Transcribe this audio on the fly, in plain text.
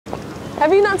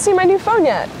Have you not seen my new phone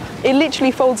yet? It literally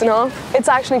folds in half. It's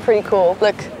actually pretty cool.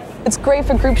 Look, it's great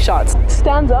for group shots.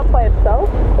 Stands up by itself.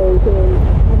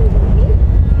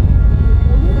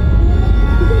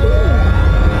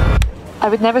 I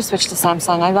would never switch to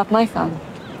Samsung. I love my phone.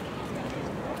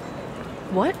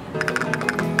 What?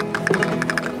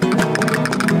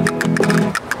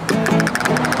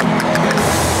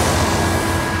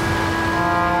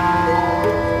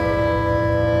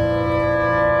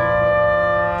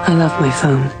 I love my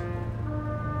phone.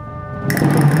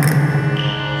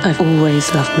 I've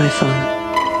always loved my phone.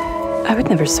 I would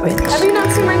never switch. Have you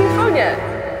not seen my new phone yet?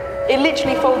 It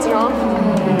literally folds in half.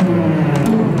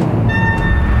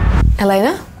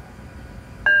 Elena?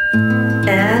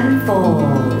 And fold.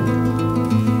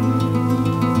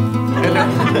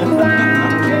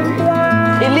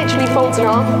 It literally folds in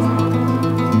half.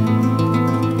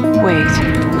 Wait,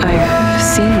 I've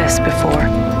seen this before.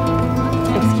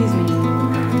 Excuse me.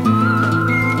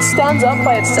 Stands up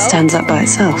by itself. Stands up by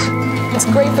itself. It's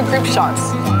great for group shots.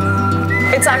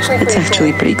 It's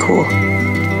actually pretty cool.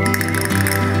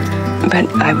 But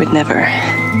I would never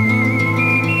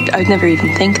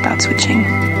even think about switching.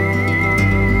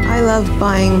 I love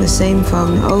buying the same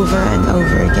phone over and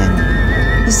over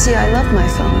again. You see, I love my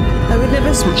phone. I would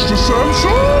never switch to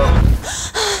Samsung.